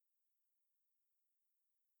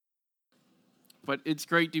But it's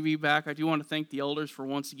great to be back. I do want to thank the elders for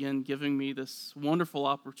once again giving me this wonderful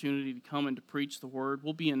opportunity to come and to preach the word.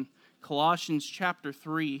 We'll be in Colossians chapter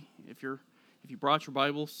 3 if you brought your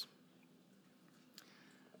Bibles.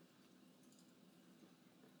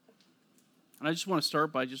 And I just want to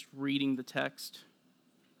start by just reading the text.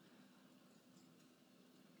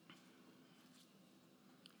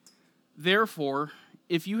 Therefore,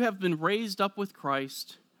 if you have been raised up with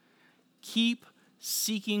Christ, keep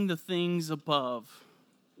seeking the things above,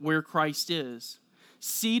 where Christ is,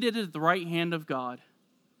 seated at the right hand of God.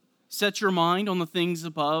 Set your mind on the things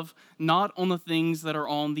above, not on the things that are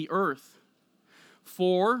on the earth.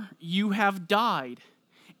 For you have died,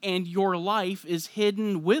 and your life is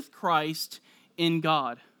hidden with Christ in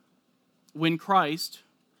God. When Christ,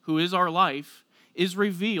 who is our life, is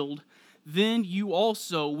revealed, then you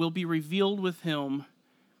also will be revealed with him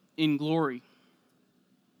in glory.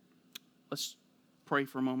 Let's pray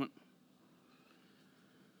for a moment.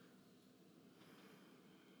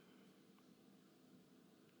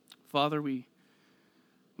 Father, we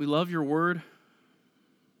love your word.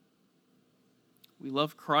 We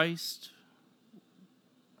love Christ.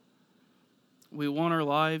 We want our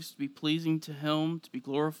lives to be pleasing to him, to be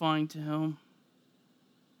glorifying to him.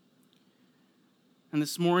 And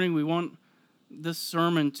this morning we want this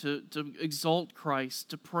sermon to exalt Christ,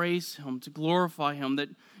 to praise him, to glorify him, that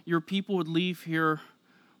your people would leave here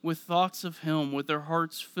with thoughts of him, with their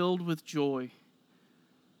hearts filled with joy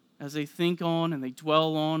as they think on and they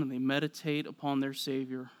dwell on and they meditate upon their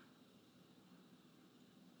Savior.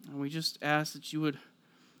 And we just ask that you would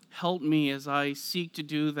help me as I seek to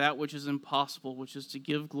do that which is impossible, which is to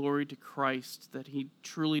give glory to Christ that he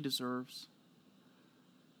truly deserves.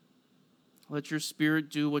 Let your Spirit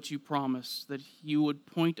do what you promised, that you would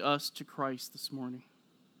point us to Christ this morning.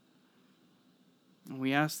 And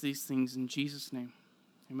we ask these things in Jesus' name.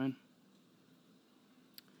 Amen.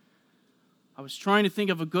 I was trying to think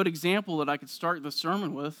of a good example that I could start the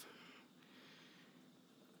sermon with.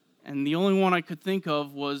 And the only one I could think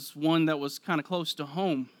of was one that was kind of close to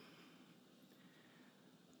home.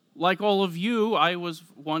 Like all of you, I was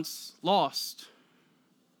once lost.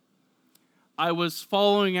 I was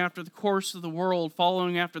following after the course of the world,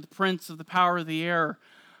 following after the prince of the power of the air.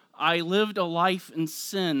 I lived a life in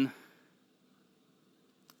sin.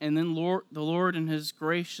 And then the Lord in his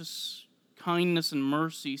gracious kindness and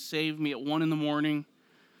mercy saved me at 1 a.m,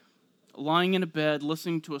 lying in a bed,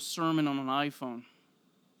 listening to a sermon on an iPhone.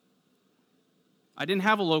 I didn't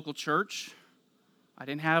have a local church. I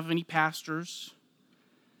didn't have any pastors.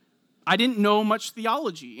 I didn't know much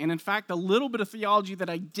theology. And in fact, a little bit of theology that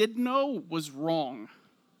I did know was wrong.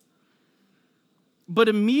 But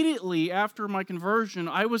immediately after my conversion,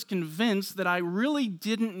 I was convinced that I really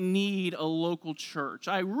didn't need a local church.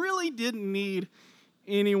 I really didn't need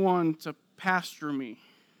anyone to pastor me.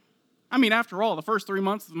 I mean, after all, the first 3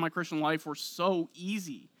 months of my Christian life were so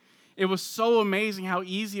easy. It was so amazing how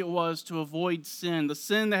easy it was to avoid sin. The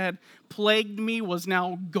sin that had plagued me was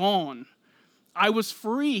now gone. I was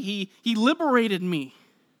free. He liberated me.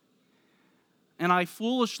 And I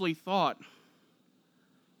foolishly thought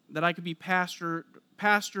that I could be pastored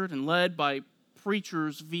and led by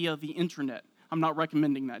preachers via the internet. I'm not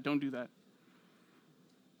recommending that. Don't do that.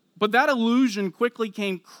 But that illusion quickly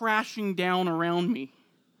came crashing down around me.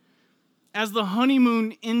 As the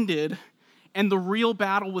honeymoon ended and the real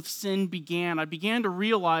battle with sin began, I began to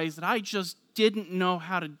realize that I just didn't know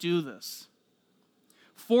how to do this.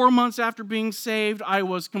 4 months after being saved, I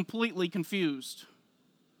was completely confused.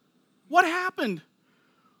 What happened?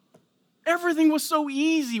 Everything was so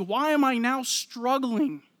easy. Why am I now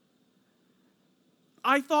struggling?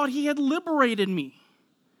 I thought he had liberated me.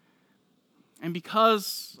 And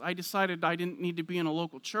because I decided I didn't need to be in a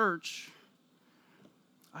local church,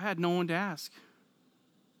 I had no one to ask.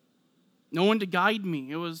 No one to guide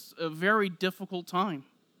me. It was a very difficult time.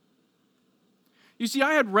 You see,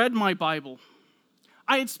 I had read my Bible.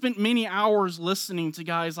 I had spent many hours listening to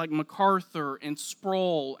guys like MacArthur and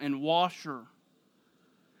Sproul and Washer.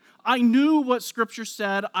 I knew what Scripture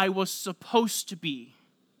said I was supposed to be.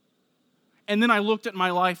 And then I looked at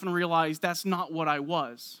my life and realized that's not what I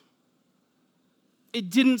was. It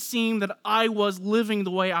didn't seem that I was living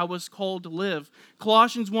the way I was called to live.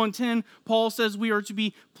 Colossians 1:10, Paul says we are to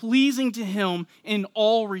be pleasing to him in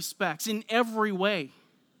all respects, in every way.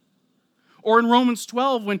 Or in Romans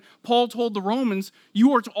 12, when Paul told the Romans,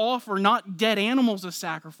 you are to offer not dead animals as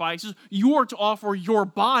sacrifices, you are to offer your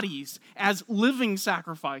bodies as living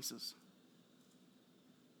sacrifices.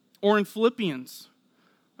 Or in Philippians,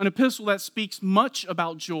 an epistle that speaks much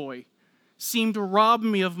about joy, seemed to rob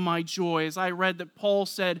me of my joy as I read that Paul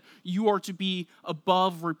said, you are to be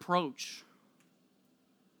above reproach.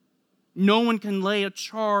 No one can lay a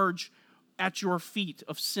charge at your feet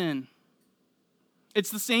of sin. It's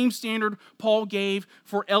the same standard Paul gave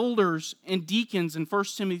for elders and deacons in 1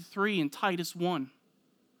 Timothy 3 and Titus 1.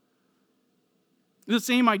 The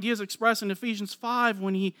same idea is expressed in Ephesians 5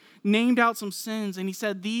 when he named out some sins and he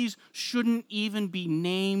said, these shouldn't even be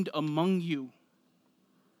named among you.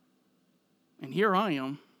 And here I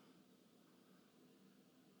am,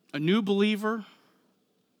 a new believer.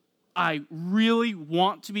 I really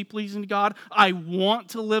want to be pleasing to God. I want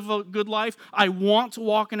to live a good life. I want to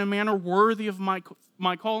walk in a manner worthy of my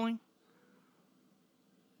calling.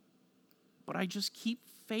 But I just keep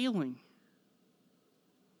failing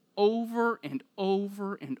over and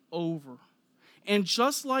over and over. And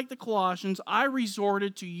just like the Colossians, I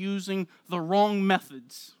resorted to using the wrong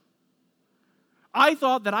methods. I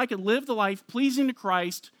thought that I could live the life pleasing to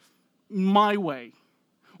Christ my way,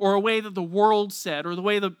 or a way that the world said, or the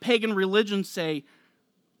way the pagan religions say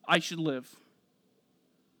I should live.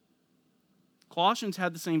 Colossians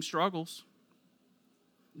had the same struggles.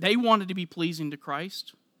 They wanted to be pleasing to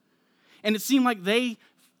Christ. And it seemed like they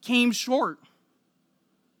came short.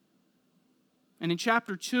 And in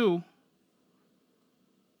chapter 2,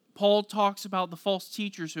 Paul talks about the false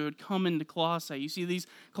teachers who had come into Colossae. You see, these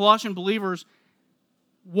Colossian believers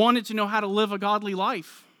wanted to know how to live a godly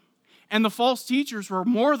life. And the false teachers were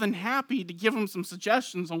more than happy to give them some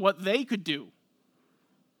suggestions on what they could do.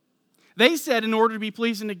 They said in order to be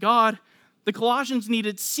pleasing to God, the Colossians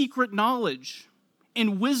needed secret knowledge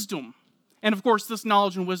and wisdom. And of course, this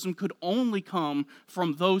knowledge and wisdom could only come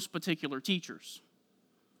from those particular teachers.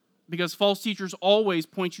 Because false teachers always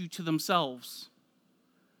point you to themselves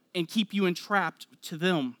and keep you entrapped to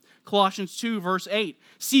them. Colossians 2, verse 8,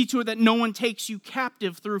 see to it that no one takes you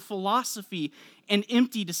captive through philosophy and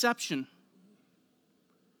empty deception.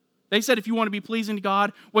 They said if you want to be pleasing to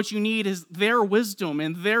God, what you need is their wisdom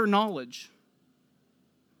and their knowledge.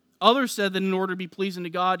 Others said that in order to be pleasing to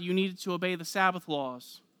God, you needed to obey the Sabbath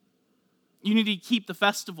laws. You needed to keep the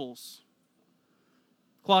festivals.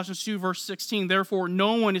 Colossians 2, verse 16, therefore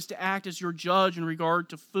no one is to act as your judge in regard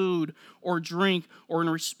to food or drink or in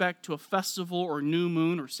respect to a festival or new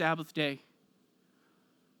moon or Sabbath day.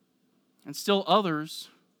 And still others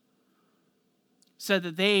said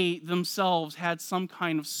that they themselves had some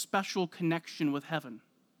kind of special connection with heaven.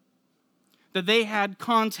 That they had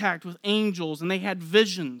contact with angels and they had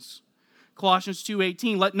visions. Colossians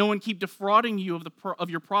 2:18, let no one keep defrauding you of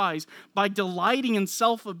your prize by delighting in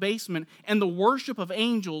self-abasement and the worship of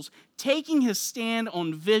angels, taking his stand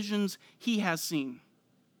on visions he has seen.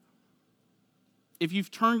 If you've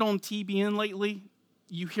turned on TBN lately,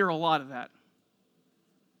 you hear a lot of that.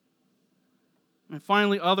 And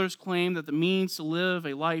finally, others claim that the means to live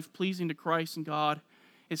a life pleasing to Christ and God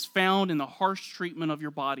is found in the harsh treatment of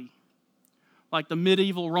your body, like the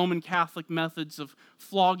medieval Roman Catholic methods of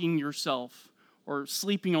flogging yourself or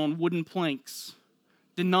sleeping on wooden planks,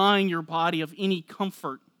 denying your body of any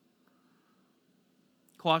comfort.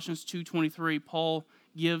 Colossians 2:23, Paul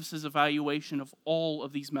gives his evaluation of all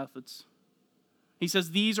of these methods. He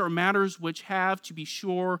says, these are matters which have, to be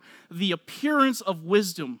sure, the appearance of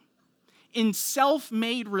wisdom in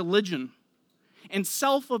self-made religion and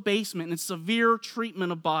self-abasement and severe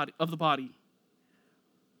treatment of the body.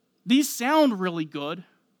 These sound really good.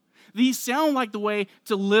 These sound like the way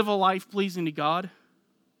to live a life pleasing to God.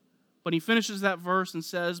 But he finishes that verse and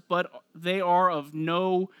says, but they are of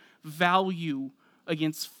no value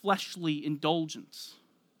against fleshly indulgence.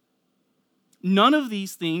 None of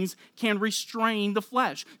these things can restrain the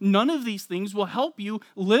flesh. None of these things will help you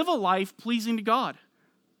live a life pleasing to God.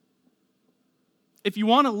 If you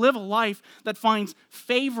want to live a life that finds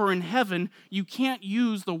favor in heaven, you can't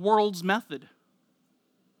use the world's method.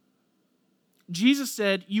 Jesus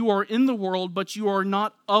said, you are in the world, but you are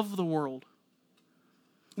not of the world.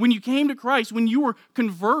 When you came to Christ, when you were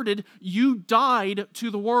converted, you died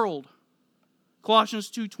to the world. Colossians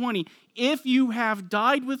 2:20, if you have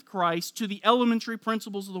died with Christ to the elementary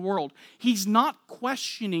principles of the world, he's not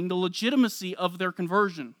questioning the legitimacy of their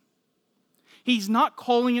conversion. He's not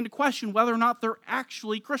calling into question whether or not they're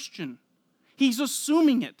actually Christian. He's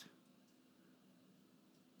assuming it.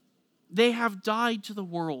 They have died to the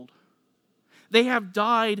world. They have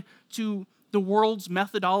died to the world's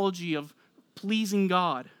methodology of pleasing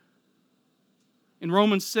God. In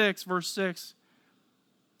Romans 6, verse 6,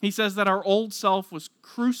 he says that our old self was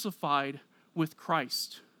crucified with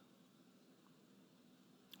Christ.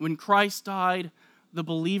 When Christ died, the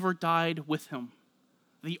believer died with him.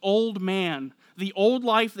 The old man, the old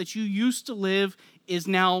life that you used to live is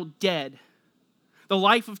now dead. The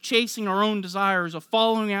life of chasing our own desires, of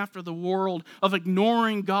following after the world, of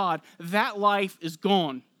ignoring God, that life is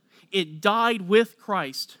gone. it died with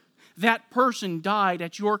Christ. That person died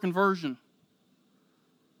at your conversion.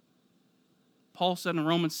 Paul said in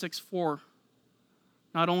Romans 6:4,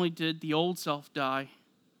 not only did the old self die,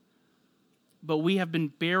 but we have been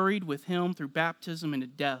buried with him through baptism into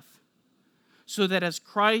death, so that as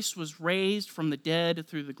Christ was raised from the dead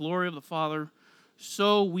through the glory of the Father,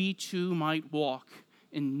 so we too might walk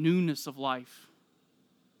in newness of life.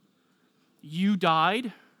 You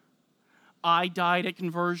died, I died at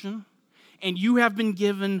conversion, and you have been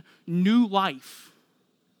given new life.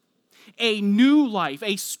 A new life,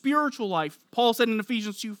 a spiritual life. Paul said in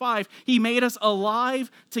Ephesians 2:5, he made us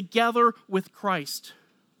alive together with Christ.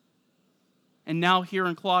 And now here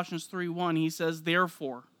in Colossians 3:1, he says,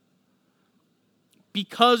 therefore,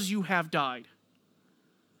 because you have died,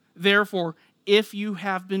 therefore, if you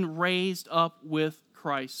have been raised up with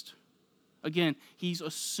Christ. Again, he's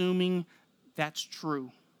assuming that's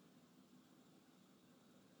true.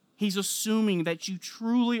 He's assuming that you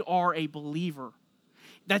truly are a believer,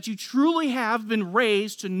 that you truly have been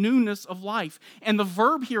raised to newness of life. And the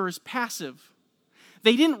verb here is passive.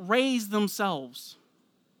 They didn't raise themselves.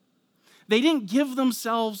 They didn't give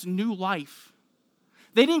themselves new life.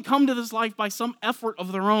 They didn't come to this life by some effort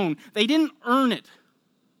of their own. They didn't earn it.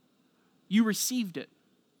 You received it.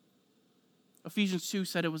 Ephesians 2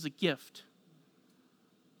 said it was a gift.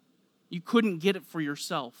 You couldn't get it for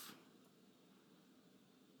yourself.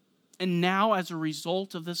 And now, as a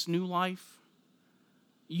result of this new life,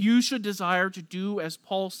 you should desire to do as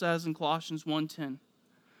Paul says in Colossians 1:10,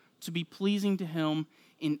 to be pleasing to him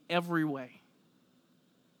in every way.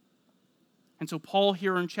 And so Paul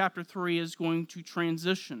here in chapter 3 is going to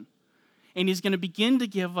transition. And he's going to begin to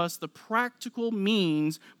give us the practical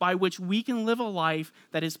means by which we can live a life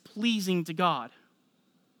that is pleasing to God.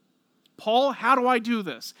 Paul, how do I do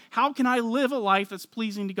this? How can I live a life that's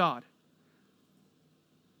pleasing to God?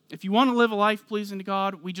 If you want to live a life pleasing to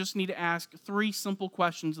God, we just need to ask 3 simple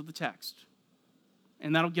questions of the text.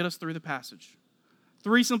 And that'll get us through the passage.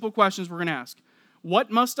 3 simple questions we're going to ask.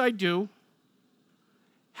 What must I do?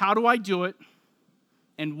 How do I do it?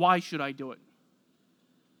 And why should I do it?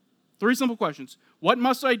 3 simple questions. What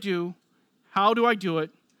must I do? How do I do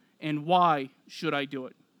it? And why should I do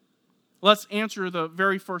it? Let's answer the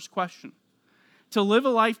very first question. To live a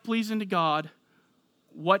life pleasing to God,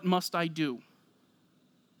 what must I do?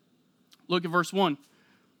 Look at verse 1.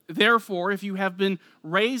 Therefore, if you have been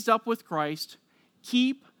raised up with Christ,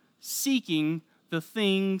 keep seeking the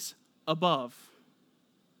things above.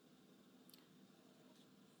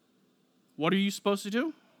 What are you supposed to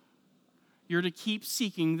do? You're to keep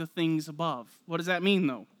seeking the things above. What does that mean,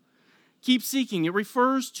 though? Keep seeking. It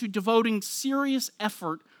refers to devoting serious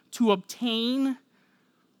effort to obtain,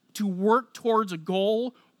 to work towards a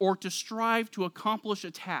goal, or to strive to accomplish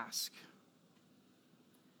a task.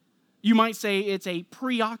 You might say it's a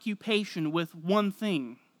preoccupation with one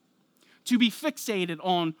thing, to be fixated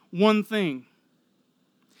on one thing.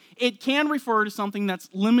 It can refer to something that's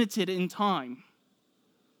limited in time.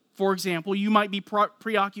 For example, you might be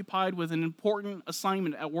preoccupied with an important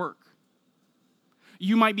assignment at work.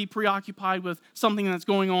 You might be preoccupied with something that's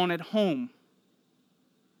going on at home,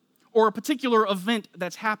 or a particular event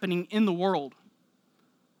that's happening in the world.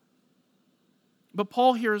 But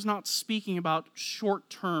Paul here is not speaking about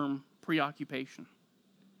short-term preoccupation.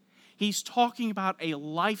 He's talking about a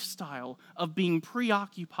lifestyle of being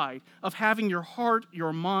preoccupied, of having your heart,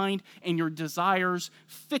 your mind, and your desires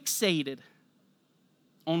fixated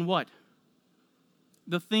on what?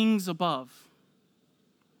 The things above.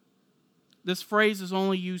 This phrase is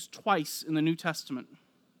only used twice in the New Testament.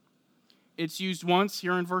 It's used once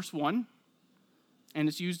here in verse 1, and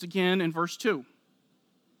it's used again in verse 2.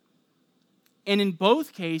 And in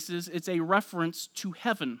both cases, it's a reference to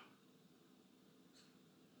heaven.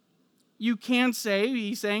 You can say,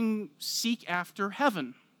 he's saying, seek after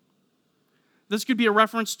heaven. This could be a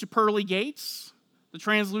reference to pearly gates, the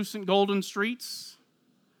translucent golden streets.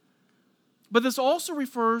 But this also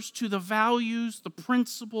refers to the values, the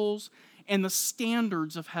principles, and the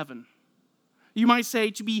standards of heaven. You might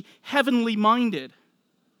say to be heavenly minded.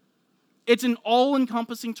 It's an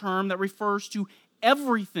all-encompassing term that refers to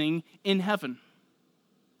everything in heaven.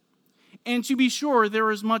 And to be sure,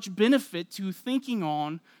 there is much benefit to thinking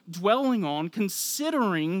on, dwelling on,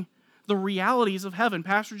 considering the realities of heaven.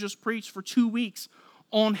 Pastor just preached for 2 weeks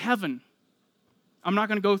on heaven. I'm not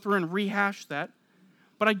going to go through and rehash that,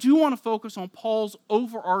 but I do want to focus on Paul's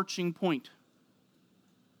overarching point.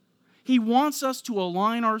 He wants us to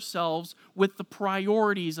align ourselves with the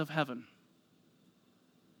priorities of heaven.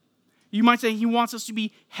 You might say he wants us to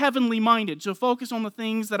be heavenly minded, to focus on the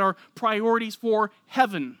things that are priorities for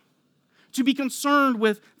heaven, to be concerned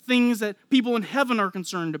with things that people in heaven are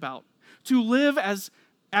concerned about, to live as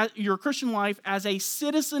your Christian life as a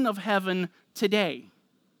citizen of heaven today,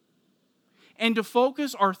 and to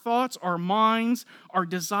focus our thoughts, our minds, our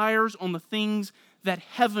desires on the things that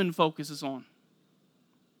heaven focuses on.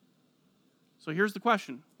 So here's the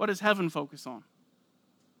question. What does heaven focus on?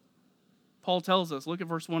 Paul tells us, look at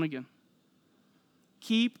verse 1 again.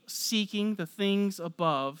 Keep seeking the things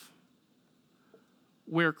above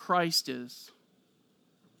where Christ is.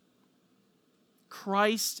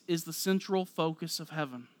 Christ is the central focus of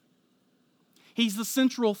heaven. He's the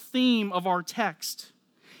central theme of our text.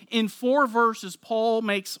 In 4 verses, Paul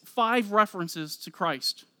makes 5 references to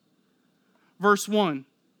Christ. Verse 1,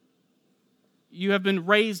 you have been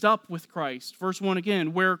raised up with Christ. Verse 1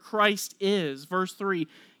 again, where Christ is. Verse 3,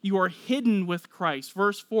 you are hidden with Christ.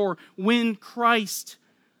 Verse 4, when Christ.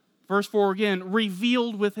 Verse 4 again,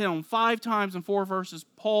 revealed with him. 5 times in 4 verses,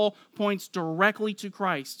 Paul points directly to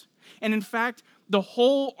Christ. And in fact, the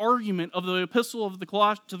whole argument of the epistle of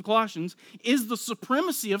to the Colossians is the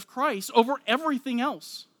supremacy of Christ over everything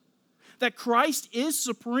else. That Christ is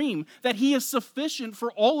supreme, that he is sufficient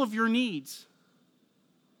for all of your needs.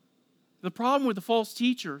 The problem with the false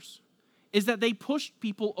teachers is that they push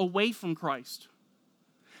people away from Christ.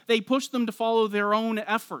 They push them to follow their own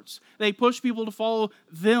efforts. They push people to follow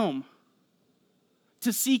them,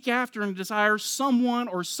 to seek after and desire someone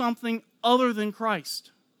or something other than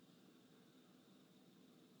Christ.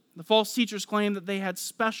 The false teachers claim that they had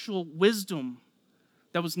special wisdom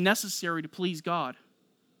that was necessary to please God,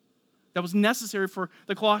 that was necessary for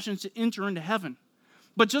the Colossians to enter into heaven.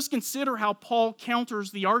 But just consider how Paul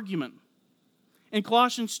counters the argument. In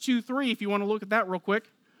Colossians 2:3, if you want to look at that real quick,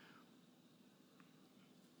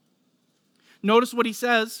 notice what he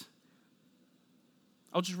says.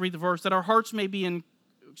 I'll just read the verse. That our hearts may be in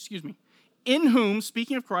whom,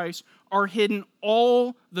 speaking of Christ, are hidden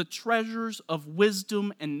all the treasures of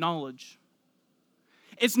wisdom and knowledge.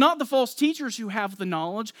 It's not the false teachers who have the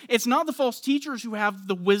knowledge. It's not the false teachers who have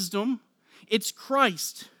the wisdom. It's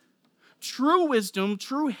Christ. True wisdom,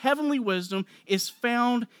 true heavenly wisdom is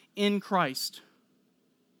found in Christ.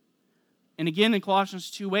 And again in Colossians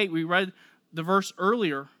 2:8, we read the verse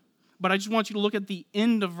earlier, but I just want you to look at the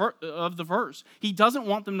end of the verse. He doesn't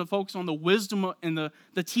want them to focus on the wisdom and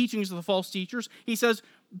the teachings of the false teachers. He says,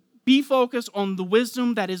 be focused on the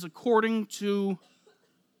wisdom that is according to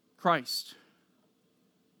Christ.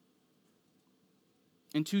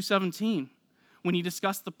 In 2:17, when he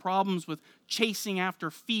discussed the problems with chasing after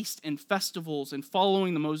feasts and festivals and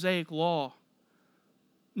following the Mosaic law,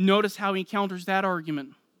 notice how he counters that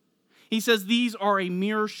argument. He says these are a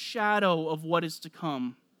mere shadow of what is to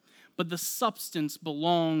come, but the substance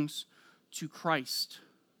belongs to Christ.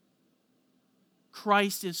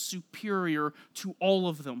 Christ is superior to all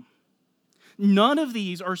of them. None of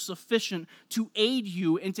these are sufficient to aid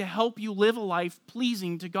you and to help you live a life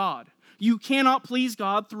pleasing to God. You cannot please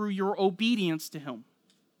God through your obedience to him.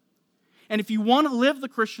 And if you want to live the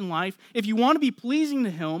Christian life, if you want to be pleasing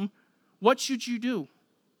to him, what should you do?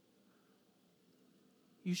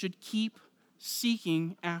 You should keep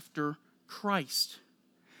seeking after Christ.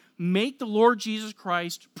 Make the Lord Jesus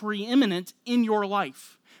Christ preeminent in your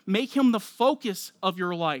life. Make him the focus of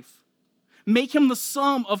your life. Make him the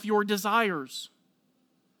sum of your desires.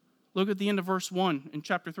 Look at the end of verse 1 in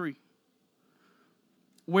chapter 3.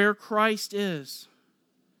 Where Christ is,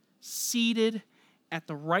 seated at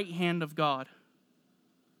the right hand of God.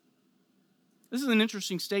 This is an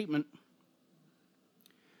interesting statement.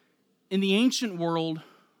 In the ancient world,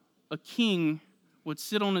 a king would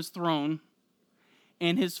sit on his throne,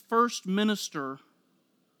 and his first minister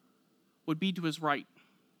would be to his right.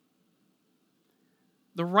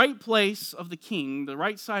 The right place of the king, the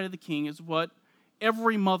right side of the king, is what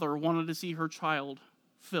every mother wanted to see her child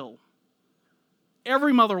fill.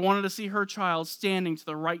 Every mother wanted to see her child standing to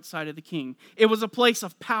the right side of the king. It was a place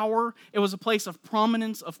of power. It was a place of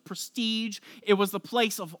prominence, of prestige. It was the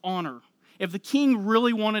place of honor. If the king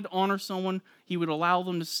really wanted to honor someone, he would allow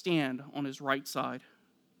them to stand on his right side.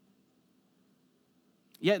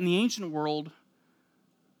 Yet in the ancient world,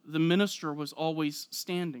 the minister was always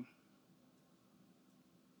standing.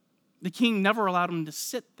 The king never allowed him to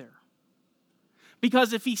sit there.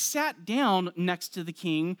 Because if he sat down next to the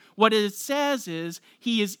king, what it says is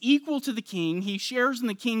he is equal to the king. He shares in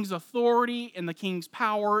the king's authority and the king's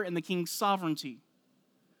power and the king's sovereignty.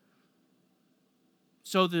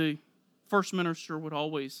 So the first minister would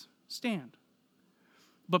always stand.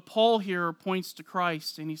 But Paul here points to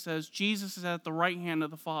Christ and he says, Jesus is at the right hand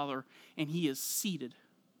of the Father and he is seated.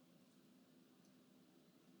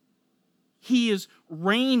 he is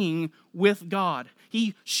reigning with God.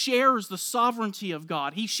 He shares the sovereignty of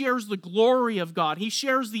God. He shares the glory of God. He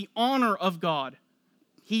shares the honor of God.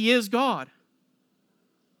 He is God.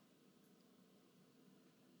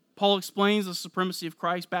 Paul explains the supremacy of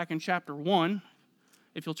Christ back in chapter 1.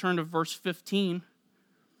 If you'll turn to verse 15,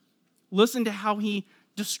 listen to how he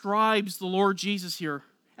describes the Lord Jesus here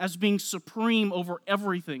as being supreme over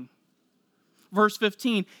everything. Verse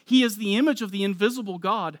 15, he is the image of the invisible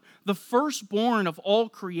God, the firstborn of all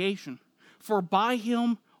creation. For by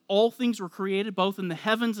him all things were created, both in the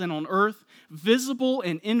heavens and on earth, visible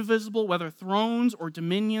and invisible, whether thrones or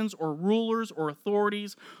dominions or rulers or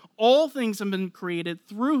authorities. All things have been created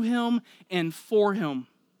through him and for him.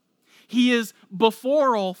 He is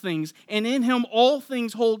before all things, and in him all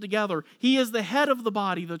things hold together. He is the head of the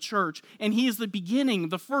body, the church, and he is the beginning,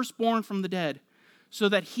 the firstborn from the dead, so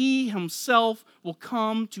that he himself will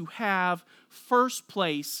come to have first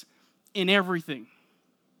place in everything.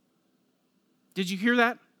 Did you hear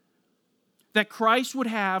that? That Christ would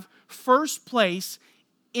have first place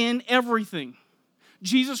in everything.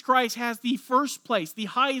 Jesus Christ has the first place, the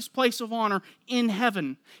highest place of honor in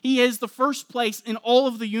heaven. He is the first place in all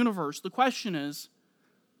of the universe. The question is,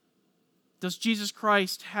 does Jesus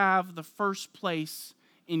Christ have the first place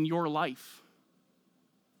in your life?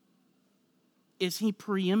 Is he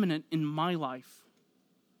preeminent in my life?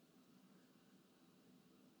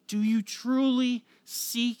 Do you truly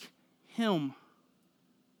seek him?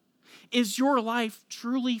 Is your life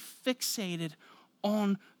truly fixated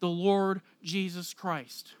on the Lord Jesus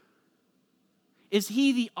Christ? Is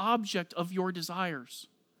he the object of your desires?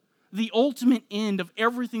 The ultimate end of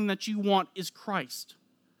everything that you want is Christ.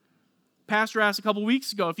 Pastor asked a couple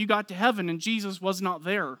weeks ago, if you got to heaven and Jesus was not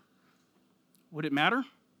there, would it matter?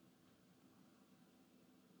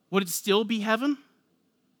 Would it still be heaven?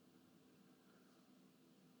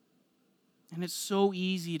 And it's so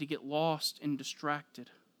easy to get lost and distracted.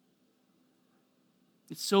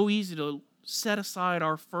 It's so easy to set aside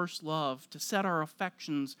our first love, to set our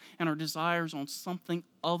affections and our desires on something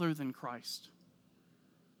other than Christ.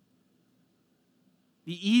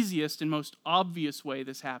 The easiest and most obvious way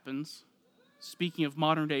this happens, speaking of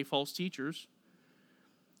modern-day false teachers,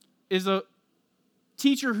 is a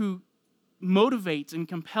teacher who motivates and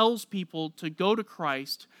compels people to go to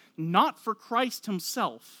Christ, not for Christ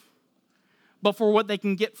himself, but for what they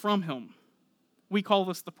can get from him. We call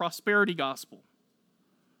this the prosperity gospel.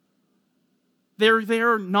 They're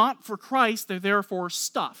there not for Christ, they're there for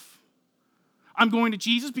stuff. I'm going to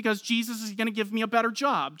Jesus because Jesus is going to give me a better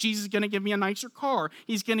job. Jesus is going to give me a nicer car.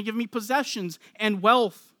 He's going to give me possessions and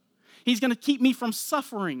wealth. He's going to keep me from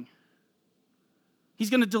suffering. He's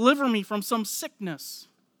going to deliver me from some sickness.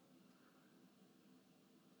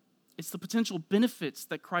 It's the potential benefits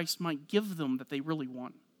that Christ might give them that they really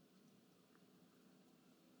want.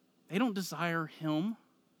 They don't desire him.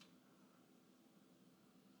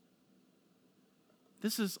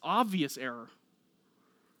 This is obvious error.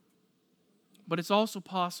 But it's also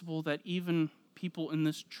possible that even people in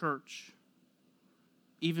this church,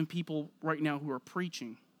 even people right now who are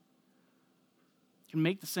preaching, can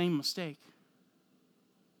make the same mistake.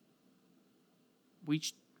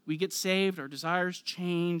 We get saved, our desires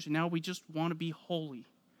change, and now we just want to be holy.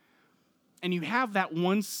 And you have that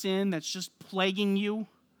one sin that's just plaguing you,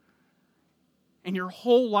 and your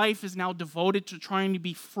whole life is now devoted to trying to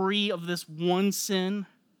be free of this one sin.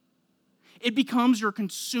 It becomes your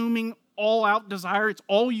consuming, all-out desire. It's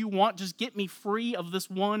all you want. Just get me free of this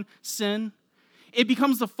one sin. It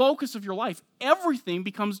becomes the focus of your life. Everything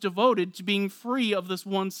becomes devoted to being free of this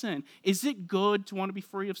one sin. Is it good to want to be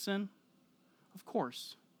free of sin? Of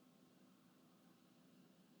course.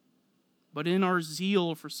 But in our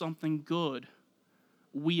zeal for something good,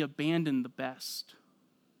 we abandon the best.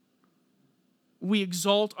 We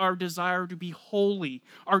exalt our desire to be holy,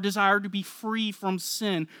 our desire to be free from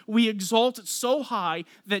sin. We exalt it so high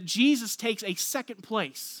that Jesus takes a second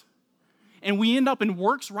place. And we end up in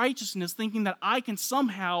works righteousness thinking that I can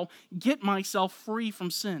somehow get myself free from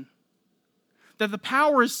sin. That the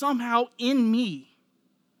power is somehow in me.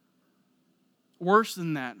 Worse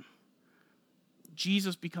than that,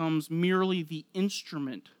 Jesus becomes merely the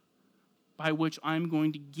instrument by which I'm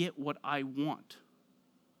going to get what I want.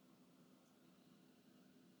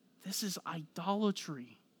 This is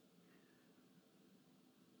idolatry.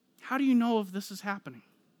 How do you know if this is happening?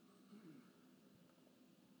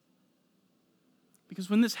 Because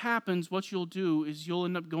when this happens, what you'll do is you'll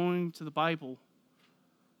end up going to the Bible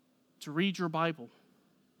to read your Bible.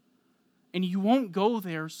 And you won't go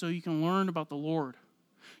there so you can learn about the Lord.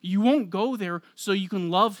 You won't go there so you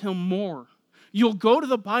can love him more. You'll go to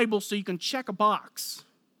the Bible so you can check a box.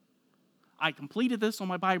 I completed this on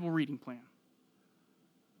my Bible reading plan.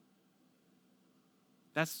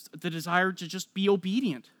 That's the desire to just be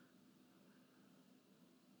obedient.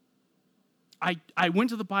 I went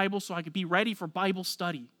to the Bible so I could be ready for Bible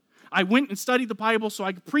study. I went and studied the Bible so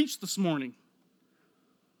I could preach this morning.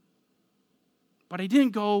 But I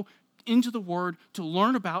didn't go into the Word to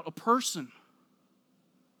learn about a person.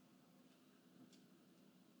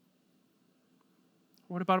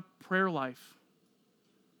 What about a prayer life?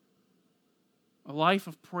 A life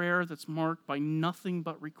of prayer that's marked by nothing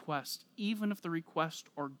but requests, even if the requests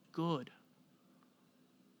are good.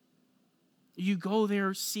 You go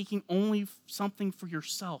there seeking only something for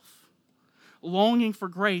yourself, longing for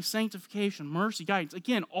grace, sanctification, mercy, guidance.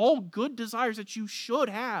 Again, all good desires that you should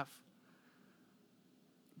have.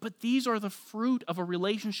 But these are the fruit of a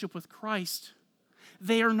relationship with Christ.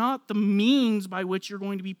 They are not the means by which you're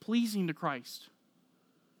going to be pleasing to Christ.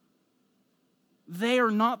 They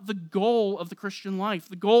are not the goal of the Christian life.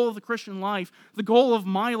 The goal of the Christian life, the goal of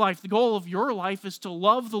my life, the goal of your life is to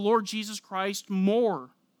love the Lord Jesus Christ more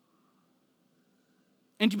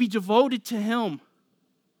and to be devoted to Him.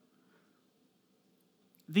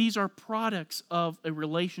 These are products of a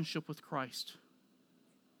relationship with Christ.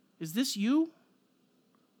 Is this you?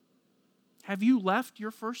 Have you left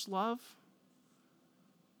your first love?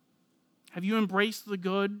 Have you embraced the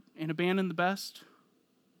good and abandoned the best?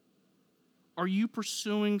 Are you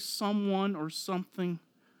pursuing someone or something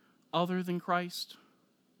other than Christ?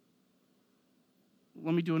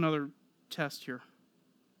 Let me do another test here.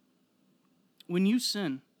 When you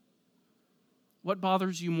sin, what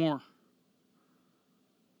bothers you more?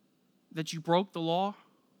 That you broke the law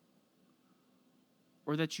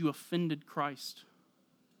or that you offended Christ?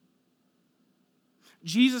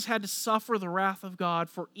 Jesus had to suffer the wrath of God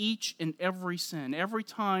for each and every sin. Every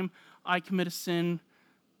time I commit a sin,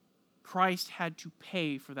 Christ had to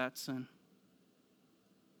pay for that sin.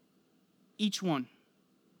 Each one.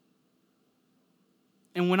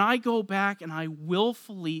 And when I go back and I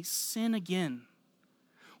willfully sin again,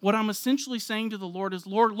 what I'm essentially saying to the Lord is,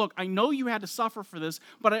 Lord, look, I know you had to suffer for this,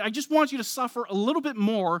 but I just want you to suffer a little bit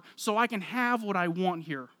more so I can have what I want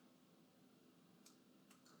here.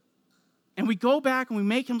 And we go back and we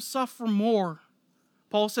make Him suffer more.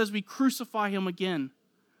 Paul says we crucify Him again.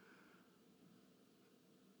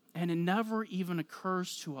 And it never even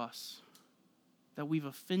occurs to us that we've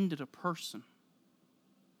offended a person.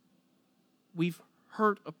 We've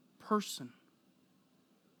hurt a person.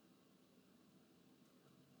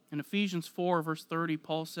 In Ephesians 4, verse 30,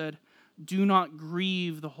 Paul said, "Do not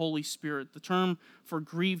grieve the Holy Spirit." The term for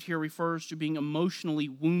grieved here refers to being emotionally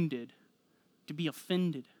wounded, to be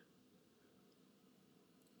offended.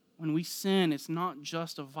 When we sin, it's not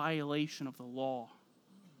just a violation of the law.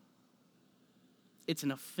 It's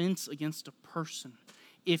an offense against a person.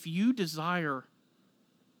 If you desire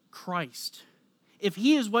Christ, if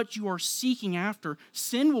He is what you are seeking after,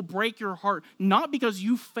 sin will break your heart, not because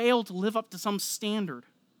you failed to live up to some standard,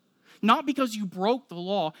 not because you broke the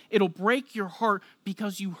law. It'll break your heart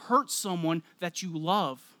because you hurt someone that you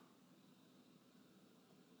love.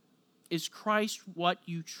 Is Christ what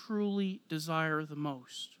you truly desire the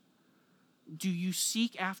most? Do you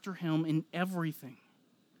seek after Him in everything?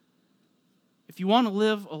 If you want to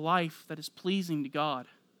live a life that is pleasing to God,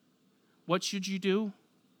 what should you do?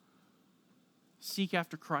 Seek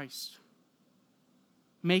after Christ.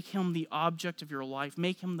 Make Him the object of your life.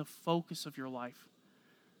 Make Him the focus of your life.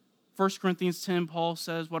 1 Corinthians 10, Paul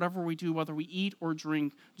says, whatever we do, whether we eat or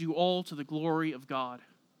drink, do all to the glory of God.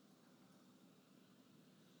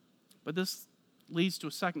 But this leads to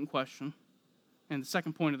a second question, and the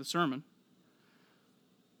second point of the sermon.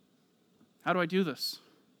 How do I do this?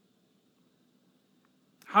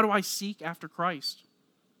 How do I seek after Christ?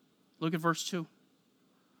 Look at verse 2.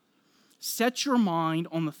 Set your mind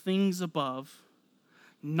on the things above,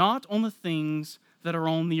 not on the things that are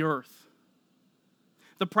on the earth.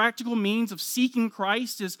 The practical means of seeking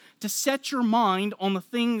Christ is to set your mind on the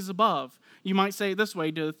things above. You might say it this way,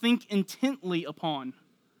 to think intently upon.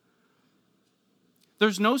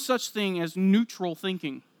 There's no such thing as neutral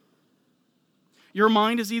thinking. Your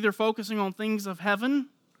mind is either focusing on things of heaven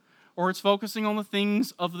or it's focusing on the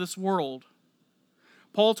things of this world.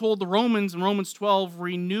 Paul told the Romans in Romans 12,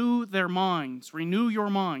 renew their minds, renew your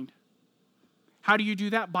mind. How do you do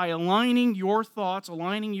that? By aligning your thoughts,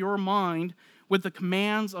 aligning your mind with the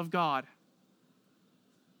commands of God.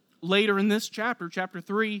 Later in this chapter, chapter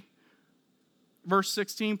 3, verse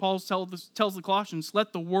 16, Paul tells the Colossians,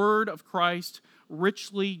 let the word of Christ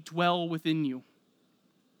richly dwell within you.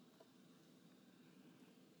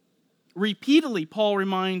 Repeatedly, Paul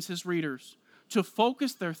reminds his readers to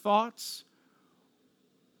focus their thoughts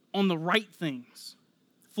on the right things.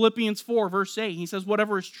 Philippians 4, verse 8, he says,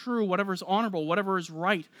 whatever is true, whatever is honorable, whatever is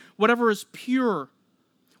right, whatever is pure,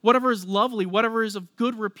 whatever is lovely, whatever is of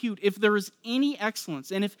good repute, if there is any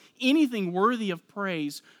excellence, and if anything worthy of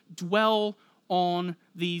praise, dwell on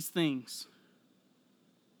these things.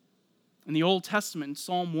 In the Old Testament, in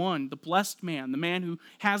Psalm 1, the blessed man, the man who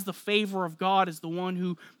has the favor of God, is the one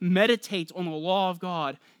who meditates on the law of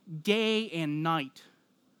God day and night.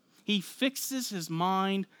 He fixes his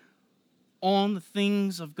mind on the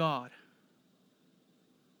things of God.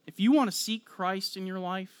 If you want to seek Christ in your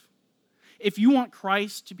life, if you want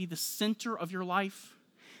Christ to be the center of your life,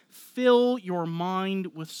 fill your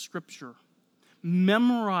mind with Scripture.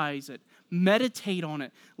 Memorize it. Meditate on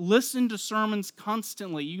it. Listen to sermons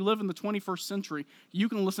constantly. You live in the 21st century. You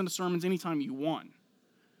can listen to sermons anytime you want.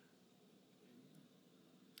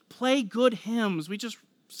 Play good hymns. We just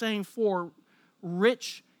sang 4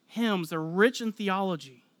 rich hymns. They're rich in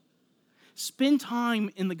theology. Spend time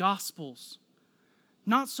in the Gospels.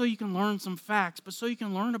 Not so you can learn some facts, but so you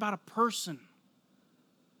can learn about a person.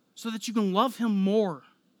 So that you can love him more.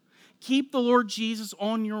 Keep the Lord Jesus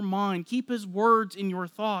on your mind. Keep his words in your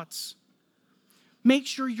thoughts. Make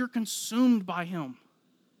sure you're consumed by him.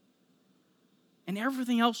 And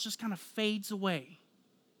everything else just kind of fades away.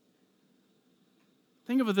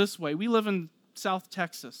 Think of it this way. We live in South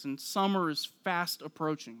Texas, and summer is fast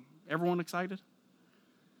approaching. Everyone excited?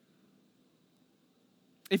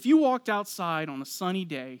 If you walked outside on a sunny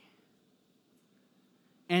day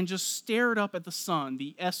and just stared up at the sun,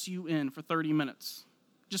 the sun, for 30 minutes,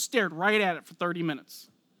 just stared right at it for 30 minutes,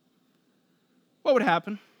 what would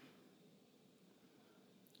happen?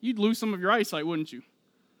 You'd lose some of your eyesight, wouldn't you?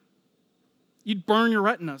 You'd burn your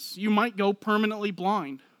retinas. You might go permanently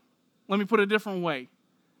blind. Let me put it a different way.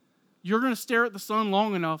 You're going to stare at the sun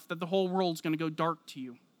long enough that the whole world's going to go dark to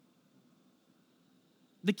you.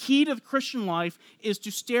 The key to the Christian life is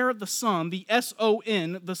to stare at the sun, the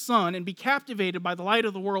S-O-N, the sun, and be captivated by the light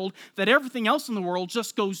of the world, that everything else in the world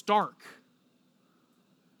just goes dark.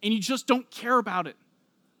 And you just don't care about it.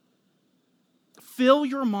 Fill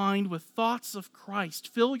your mind with thoughts of Christ.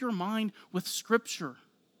 Fill your mind with Scripture.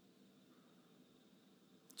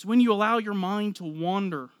 It's when you allow your mind to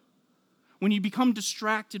wander, when you become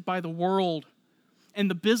distracted by the world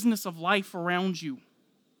and the business of life around you.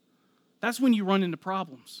 That's when you run into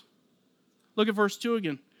problems. Look at verse 2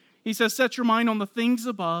 again. He says, set your mind on the things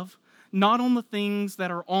above, not on the things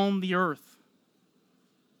that are on the earth.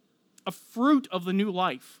 A fruit of the new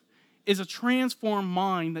life is a transformed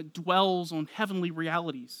mind that dwells on heavenly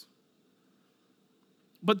realities.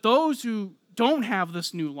 But those who don't have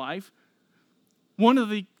this new life, one of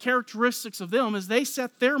the characteristics of them is they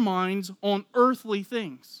set their minds on earthly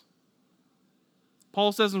things.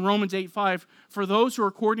 Paul says in Romans 8:5, for those who are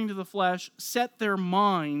according to the flesh set their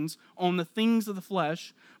minds on the things of the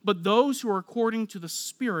flesh, but those who are according to the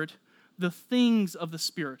Spirit, the things of the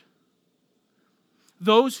Spirit.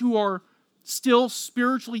 Those who are still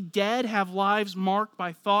spiritually dead have lives marked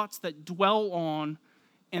by thoughts that dwell on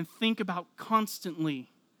and think about constantly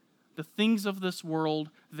the things of this world,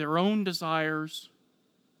 their own desires,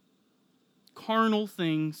 carnal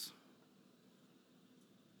things.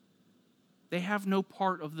 They have no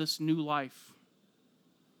part of this new life.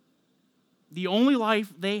 The only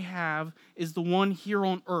life they have is the one here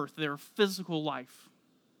on earth, their physical life.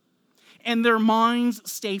 And their minds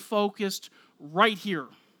stay focused right here.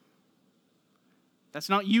 That's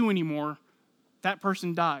not you anymore. That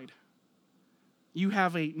person died. You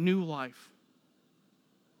have a new life.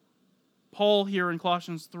 Paul here in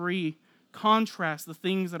Colossians 3 contrasts the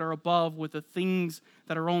things that are above with the things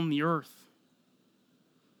that are on the earth.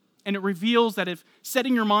 And it reveals that if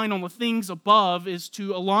setting your mind on the things above is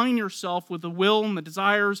to align yourself with the will and the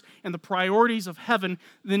desires and the priorities of heaven,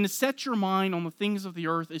 then to set your mind on the things of the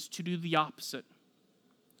earth is to do the opposite.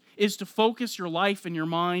 Is to focus your life and your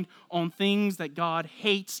mind on things that God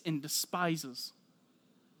hates and despises.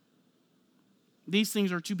 These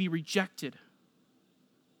things are to be rejected.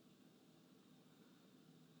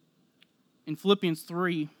 In Philippians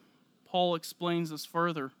 3, Paul explains this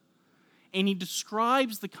further. And he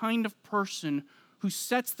describes the kind of person who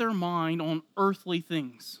sets their mind on earthly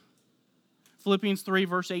things. Philippians 3,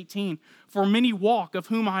 verse 18. For many walk, of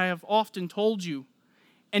whom I have often told you,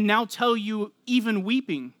 and now tell you even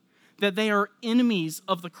weeping, that they are enemies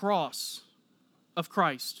of the cross of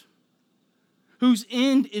Christ, whose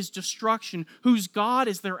end is destruction, whose God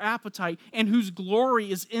is their appetite, and whose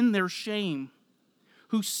glory is in their shame,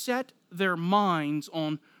 who set their minds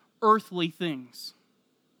on earthly things.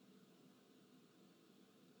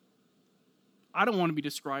 I don't want to be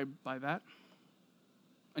described by that.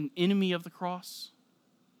 An enemy of the cross.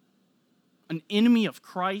 an enemy of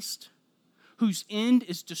Christ, whose end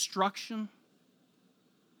is destruction,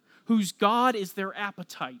 whose God is their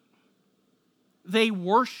appetite. They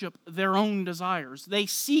worship their own desires. They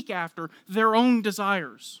seek after their own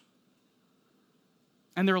desires.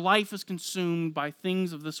 And their life is consumed by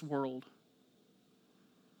things of this world.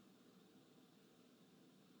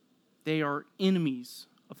 They are enemies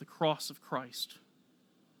of the cross of Christ.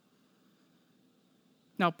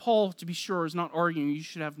 Now, Paul, to be sure, is not arguing you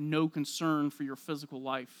should have no concern for your physical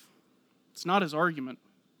life. It's not his argument.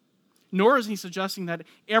 Nor is he suggesting that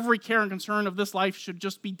every care and concern of this life should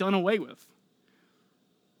just be done away with.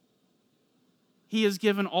 He has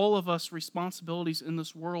given all of us responsibilities in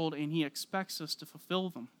this world, and he expects us to fulfill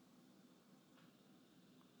them.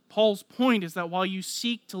 Paul's point is that while you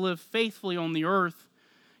seek to live faithfully on the earth,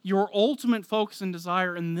 your ultimate focus and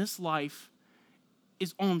desire in this life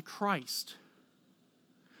is on Christ.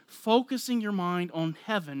 Focusing your mind on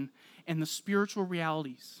heaven and the spiritual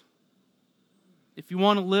realities. If you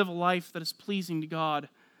want to live a life that is pleasing to God,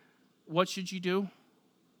 what should you do?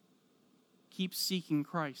 Keep seeking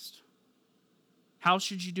Christ. How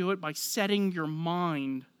should you do it? By setting your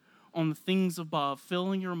mind on the things above,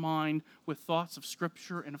 filling your mind with thoughts of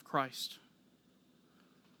Scripture and of Christ.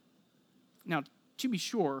 Now, to be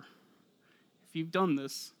sure, if you've done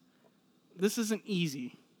this, this isn't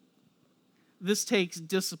easy. This takes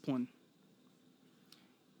discipline.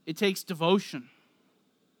 It takes devotion.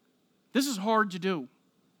 This is hard to do,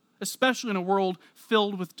 especially in a world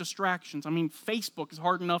filled with distractions. I mean, Facebook is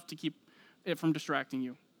hard enough to keep it from distracting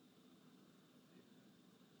you.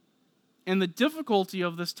 And the difficulty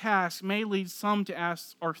of this task may lead some to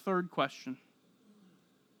ask our third question.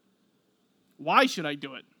 Why should I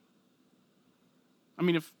do it? I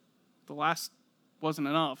mean, if the last wasn't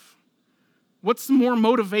enough, what's the more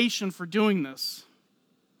motivation for doing this?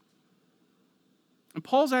 And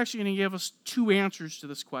Paul's actually going to give us two answers to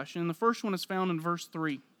this question. And the first one is found in verse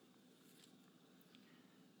 3.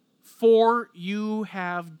 For you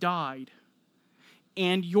have died,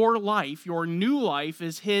 and your life, your new life,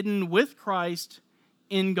 is hidden with Christ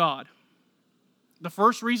in God. The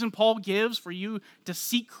first reason Paul gives for you to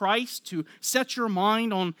seek Christ, to set your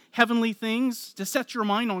mind on heavenly things, to set your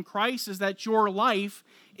mind on Christ, is that your life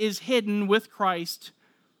is hidden with Christ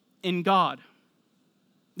in God.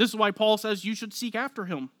 This is why Paul says you should seek after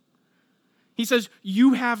him. He says,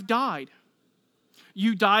 you have died.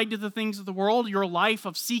 You died to the things of the world. Your life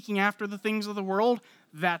of seeking after the things of the world,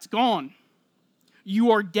 that's gone.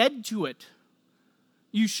 You are dead to it.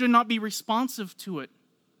 You should not be responsive to it.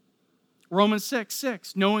 Romans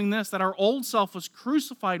 6:6, knowing this, that our old self was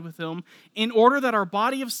crucified with him in order that our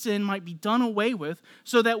body of sin might be done away with,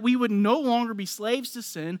 so that we would no longer be slaves to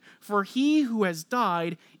sin, for he who has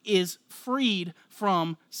died is freed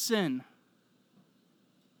from sin.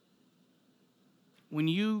 When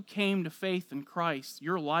you came to faith in Christ,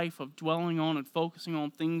 your life of dwelling on and focusing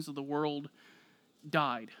on things of the world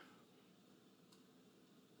died.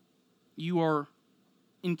 You are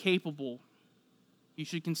incapable. You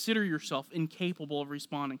should consider yourself incapable of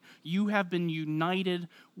responding. You have been united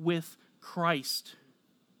with Christ.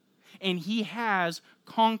 And he has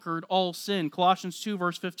conquered all sin. Colossians 2,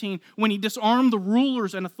 verse 15. When he disarmed the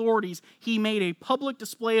rulers and authorities, he made a public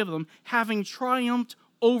display of them, having triumphed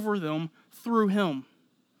over them through him.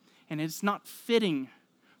 And it's not fitting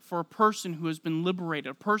for a person who has been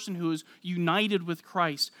liberated, a person who is united with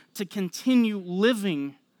Christ, to continue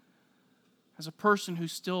living as a person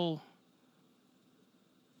who's still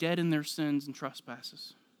dead in their sins and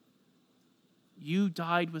trespasses. You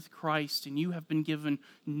died with Christ and you have been given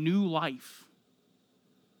new life.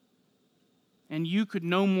 And you could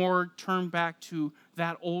no more turn back to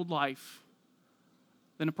that old life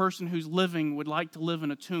than a person who's living would like to live in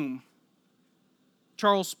a tomb.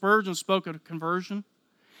 Charles Spurgeon spoke of conversion,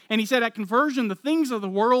 and he said, at conversion, the things of the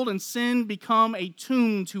world and sin become a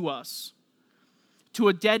tomb to us. To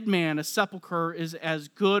a dead man, a sepulcher is as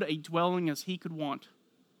good a dwelling as he could want.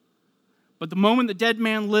 But the moment the dead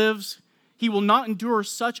man lives, he will not endure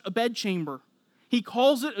such a bedchamber. He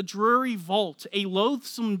calls it a dreary vault, a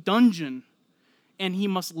loathsome dungeon, and he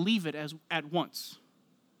must leave it at once.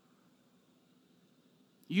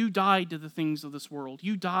 You died to the things of this world.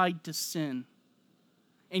 You died to sin.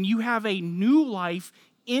 And you have a new life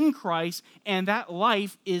in Christ, and that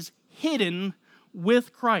life is hidden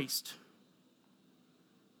with Christ.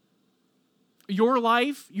 Your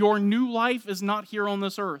life, your new life, is not here on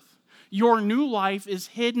this earth. Your new life is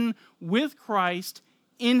hidden with Christ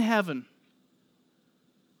in heaven.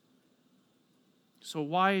 So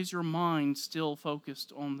why is your mind still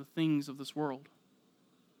focused on the things of this world?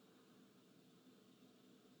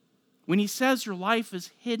 When he says your life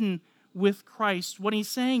is hidden with Christ, what he's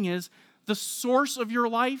saying is the source of your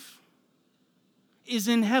life is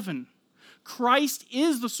in heaven. Christ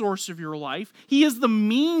is the source of your life. He is the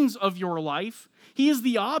means of your life. He is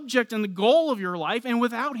the object and the goal of your life, and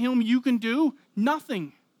without him you can do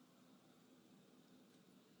nothing.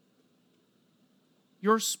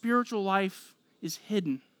 Your spiritual life is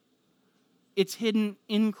hidden. It's hidden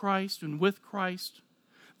in Christ and with Christ.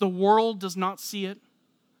 The world does not see it.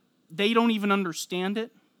 They don't even understand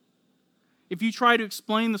it. If you try to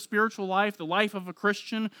explain the spiritual life, the life of a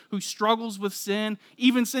Christian who struggles with sin,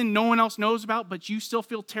 even sin no one else knows about, but you still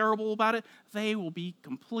feel terrible about it, they will be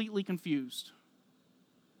completely confused.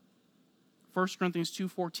 1 Corinthians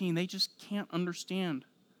 2:14, they just can't understand.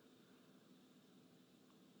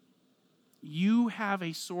 You have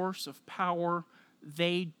a source of power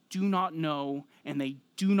they do not know and they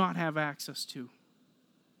do not have access to.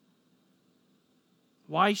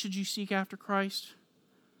 Why should you seek after Christ?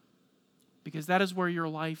 Because that is where your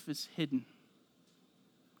life is hidden.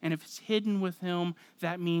 And if it's hidden with him,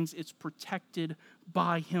 that means it's protected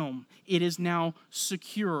by him. It is now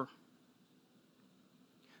secure.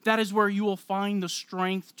 That is where you will find the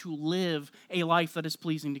strength to live a life that is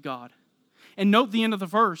pleasing to God. And note the end of the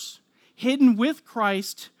verse. Hidden with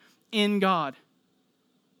Christ in God.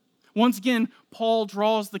 Once again, Paul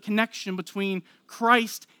draws the connection between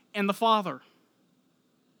Christ and the Father.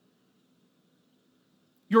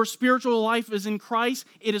 Your spiritual life is in Christ.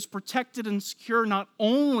 It is protected and secure not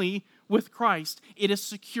only with Christ, it is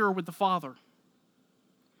secure with the Father.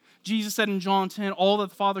 Jesus said in John 10, all that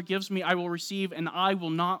the Father gives me I will receive, and I will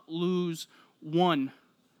not lose one.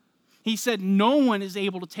 He said, no one is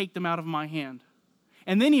able to take them out of my hand.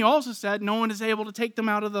 And then he also said, no one is able to take them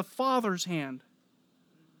out of the Father's hand.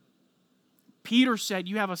 Peter said,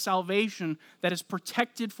 you have a salvation that is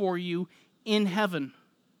protected for you in heaven.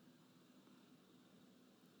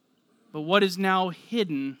 But what is now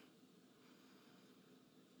hidden,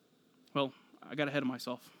 well, I got ahead of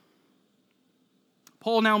myself.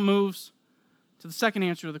 Paul now moves to the second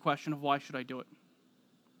answer to the question of why should I do it?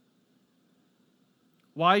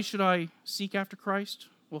 Why should I seek after Christ?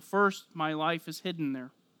 Well, first, my life is hidden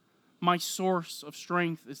there. My source of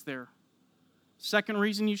strength is there. Second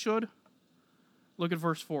reason you should, look at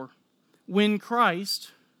verse 4. When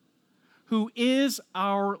Christ, who is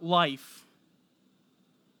our life.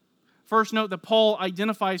 First, note that Paul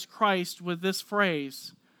identifies Christ with this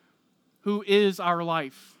phrase, who is our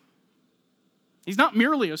life. He's not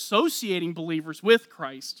merely associating believers with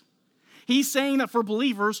Christ. He's saying that for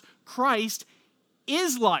believers, Christ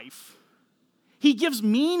is life. He gives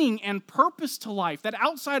meaning and purpose to life, that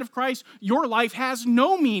outside of Christ, your life has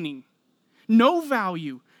no meaning, no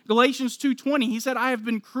value. Galatians 2:20, he said, I have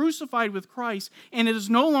been crucified with Christ, and it is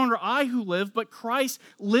no longer I who live, but Christ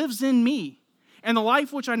lives in me. And the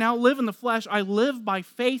life which I now live in the flesh, I live by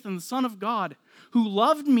faith in the Son of God, who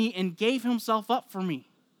loved me and gave himself up for me.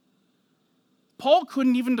 Paul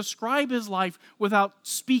couldn't even describe his life without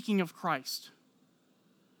speaking of Christ.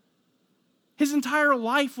 His entire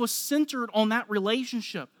life was centered on that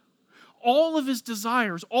relationship. All of his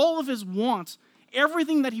desires, all of his wants,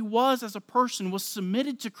 everything that he was as a person was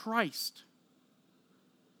submitted to Christ.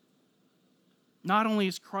 Not only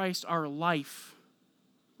is Christ our life,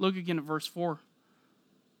 look again at verse 4.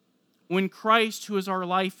 When Christ, who is our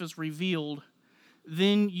life, is revealed,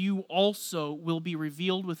 then you also will be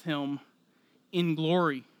revealed with him in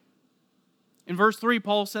glory. In verse 3,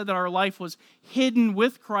 Paul said that our life was hidden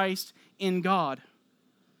with Christ in God.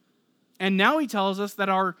 And now he tells us that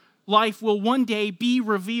our life will one day be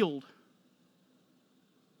revealed.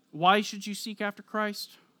 Why should you seek after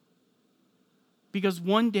Christ? Because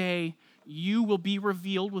one day you will be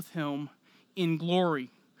revealed with him in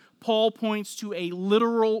glory. Paul points to a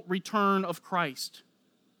literal return of Christ.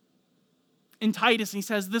 In Titus, he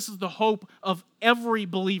says this is the hope of every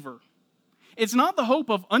believer. It's not the hope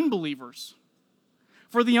of unbelievers.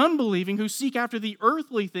 For the unbelieving who seek after the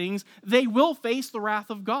earthly things, they will face the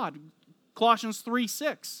wrath of God. Colossians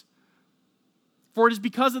 3:6. For it is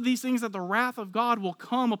because of these things that the wrath of God will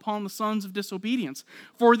come upon the sons of disobedience.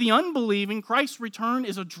 For the unbelieving, Christ's return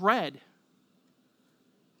is a dread.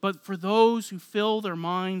 But for those who fill their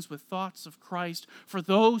minds with thoughts of Christ, for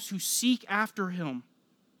those who seek after him,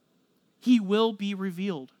 he will be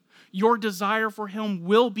revealed. Your desire for him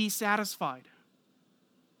will be satisfied.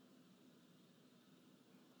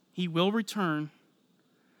 He will return,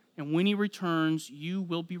 and when he returns, you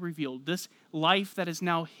will be revealed. This life that is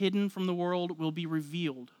now hidden from the world will be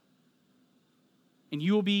revealed. And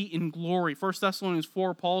you will be in glory. 1 Thessalonians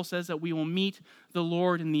 4, Paul says that we will meet the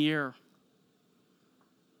Lord in the air.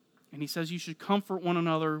 And he says you should comfort one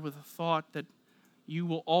another with the thought that you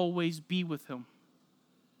will always be with him.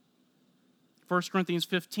 1 Corinthians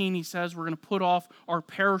 15, he says we're going to put off our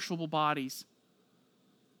perishable bodies.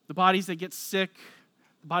 The bodies that get sick,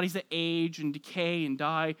 the bodies that age and decay and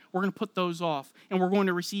die, we're going to put those off. And we're going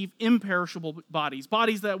to receive imperishable bodies,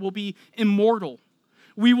 bodies that will be immortal.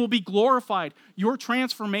 We will be glorified. Your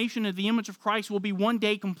transformation into the image of Christ will be one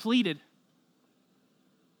day completed.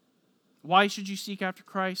 Why should you seek after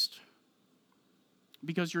Christ?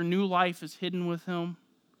 Because your new life is hidden with him,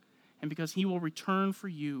 and because he will return for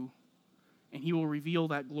you, and he will reveal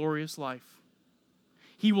that glorious life.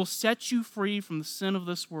 He will set you free from the sin of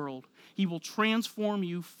this world. He will transform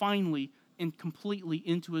you finally and completely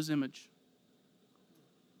into his image.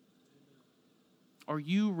 Are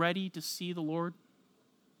you ready to see the Lord?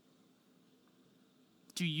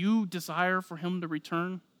 Do you desire for him to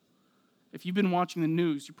return? If you've been watching the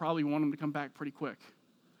news, you probably want him to come back pretty quick.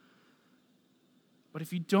 But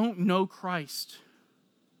if you don't know Christ,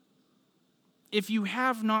 if you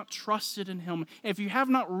have not trusted in him, if you have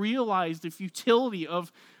not realized the futility of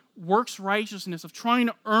works righteousness, of trying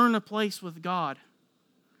to earn a place with God,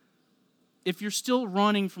 if you're still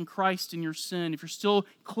running from Christ in your sin, if you're still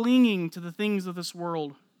clinging to the things of this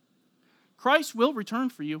world, Christ will return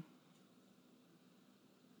for you.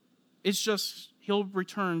 It's just he'll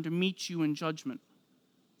return to meet you in judgment.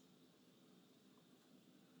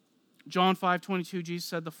 John 5:22, Jesus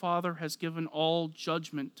said, the Father has given all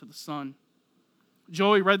judgment to the Son.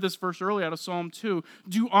 Joey read this verse earlier out of Psalm 2.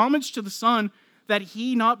 Do homage to the Son, that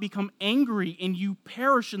he not become angry and you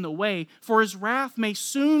perish in the way, for his wrath may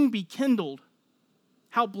soon be kindled.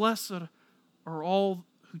 How blessed are all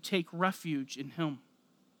who take refuge in him.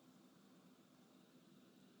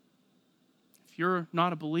 If you're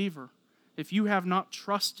not a believer, if you have not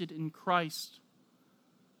trusted in Christ,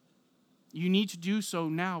 you need to do so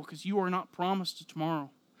now, because you are not promised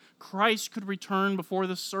tomorrow. Christ could return before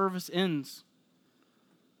this service ends.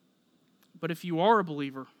 But if you are a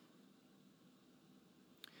believer,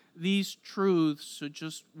 these truths should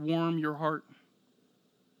just warm your heart.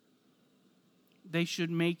 They should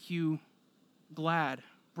make you glad,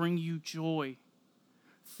 bring you joy.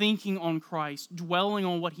 Thinking on Christ, dwelling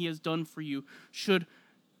on what he has done for you, should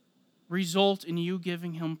result in you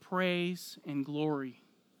giving him praise and glory.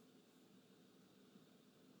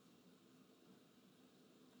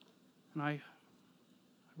 And I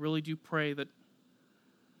really do pray that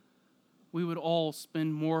we would all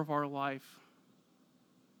spend more of our life,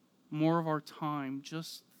 more of our time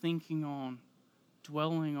just thinking on,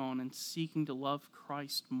 dwelling on, and seeking to love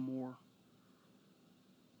Christ more.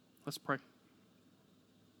 Let's pray.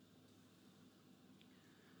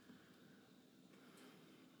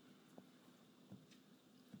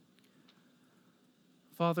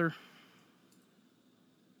 Father,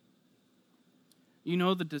 you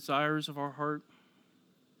know the desires of our heart.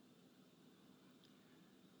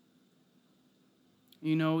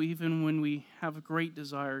 You know, even when we have a great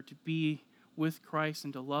desire to be with Christ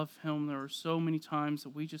and to love him, there are so many times that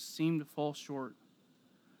we just seem to fall short.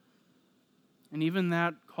 And even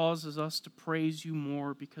that causes us to praise you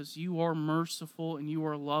more, because you are merciful and you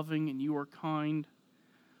are loving and you are kind.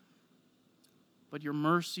 But your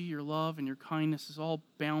mercy, your love, and your kindness is all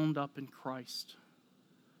bound up in Christ.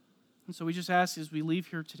 And so we just ask as we leave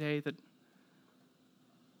here today that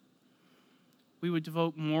we would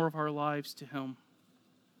devote more of our lives to him.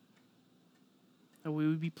 That we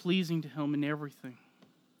would be pleasing to him in everything.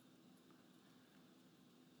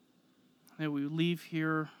 That we would leave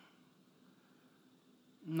here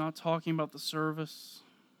not talking about the service,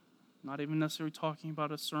 not even necessarily talking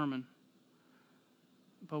about a sermon,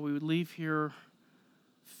 but we would leave here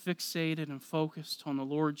fixated and focused on the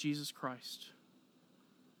Lord Jesus Christ,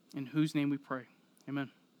 in whose name we pray.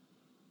 Amen.